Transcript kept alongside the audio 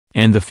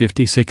and the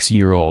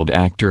 56-year-old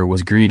actor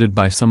was greeted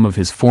by some of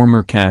his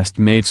former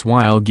castmates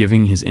while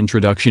giving his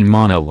introduction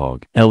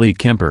monologue. Ellie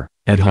Kemper,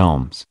 Ed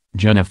Helms,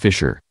 Jenna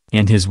Fisher,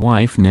 and his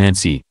wife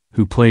Nancy,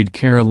 who played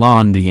Carol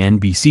on the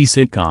NBC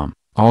sitcom,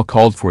 all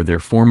called for their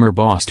former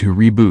boss to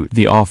reboot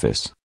The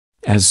Office.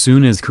 As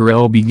soon as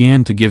Carell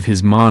began to give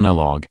his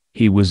monologue,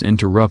 he was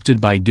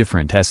interrupted by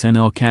different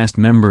SNL cast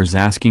members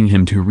asking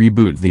him to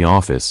reboot The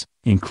Office,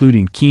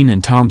 including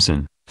Kenan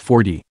Thompson,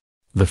 40.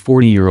 The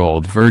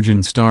 40-year-old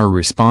Virgin star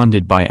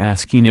responded by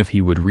asking if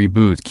he would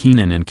reboot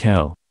Kenan and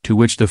Kel, to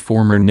which the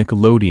former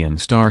Nickelodeon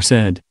star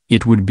said,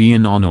 "It would be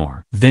an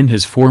honor." Then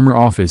his former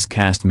Office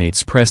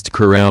castmates pressed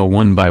Carell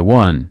one by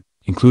one,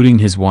 including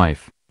his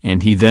wife,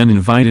 and he then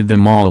invited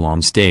them all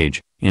on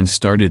stage, and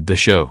started the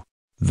show.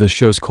 The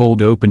show's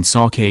cold open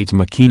saw Kate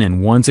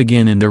McKinnon once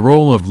again in the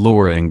role of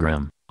Laura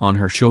Ingraham, on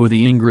her show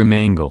The Ingraham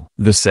Angle.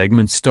 The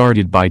segment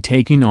started by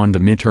taking on the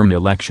midterm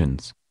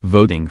elections,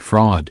 voting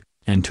fraud,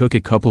 and took a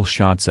couple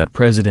shots at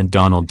President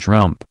Donald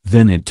Trump.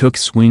 Then it took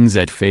swings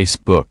at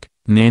Facebook,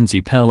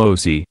 Nancy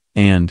Pelosi,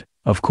 and,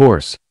 of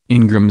course,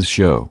 Ingram's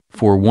show.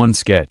 For one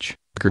sketch,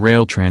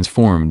 Carell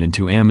transformed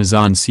into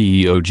Amazon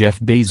CEO Jeff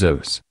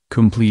Bezos,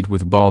 complete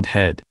with bald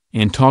head,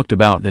 and talked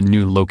about the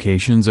new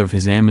locations of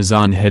his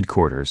Amazon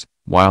headquarters,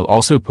 while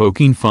also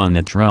poking fun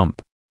at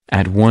Trump.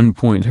 At one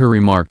point her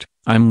remarked,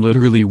 "I'm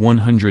literally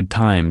 100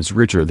 times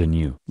richer than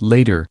you."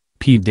 Later,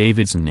 Pete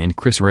Davidson and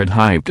Chris Redd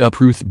hyped up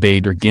Ruth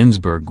Bader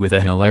Ginsburg with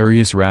a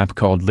hilarious rap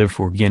called "Live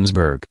for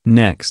Ginsburg."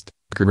 Next,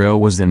 Carell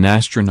was an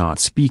astronaut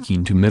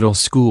speaking to middle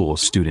school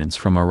students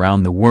from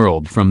around the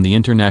world from the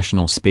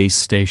International Space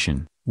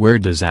Station, where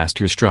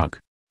disaster struck.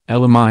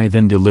 LMI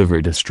then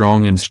delivered a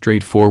strong and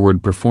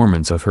straightforward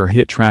performance of her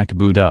hit track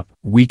Boot Up.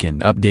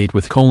 Weekend Update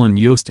with Colin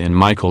Yost and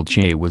Michael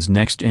Che was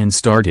next and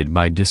started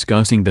by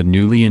discussing the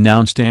newly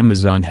announced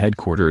Amazon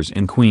headquarters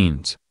in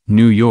Queens,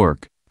 New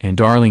York, and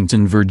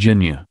Arlington,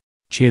 Virginia.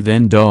 Che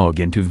then dug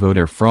into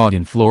voter fraud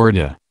in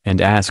Florida, and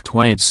asked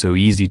why it's so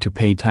easy to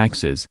pay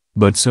taxes,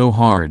 but so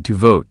hard to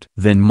vote.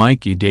 Then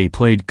Mikey Day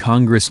played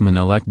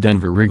Congressman-elect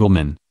Denver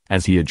Riggleman,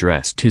 as he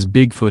addressed his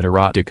Bigfoot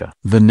erotica.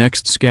 The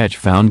next sketch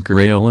found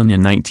Carell in a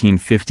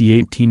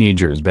 1958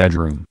 teenager's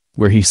bedroom,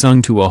 where he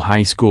sung to a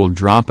high school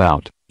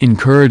dropout,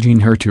 encouraging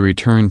her to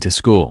return to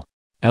school.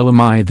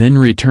 LMI then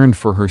returned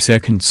for her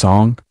second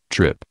song,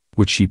 Trip,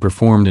 which she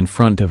performed in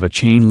front of a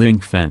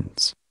chain-link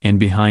fence, and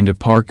behind a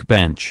park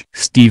bench.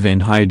 Steve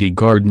and Heidi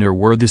Gardner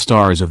were the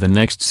stars of the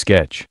next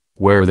sketch,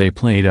 where they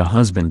played a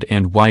husband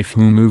and wife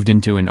who moved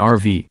into an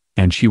RV,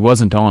 and she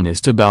wasn't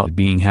honest about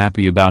being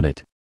happy about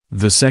it.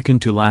 The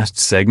second-to-last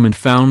segment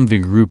found the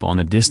group on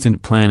a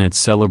distant planet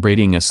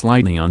celebrating a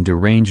slightly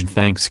deranged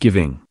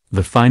Thanksgiving.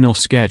 The final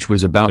sketch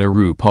was about a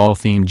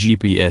RuPaul-themed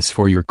GPS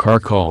for your car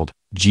called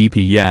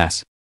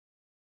GPS,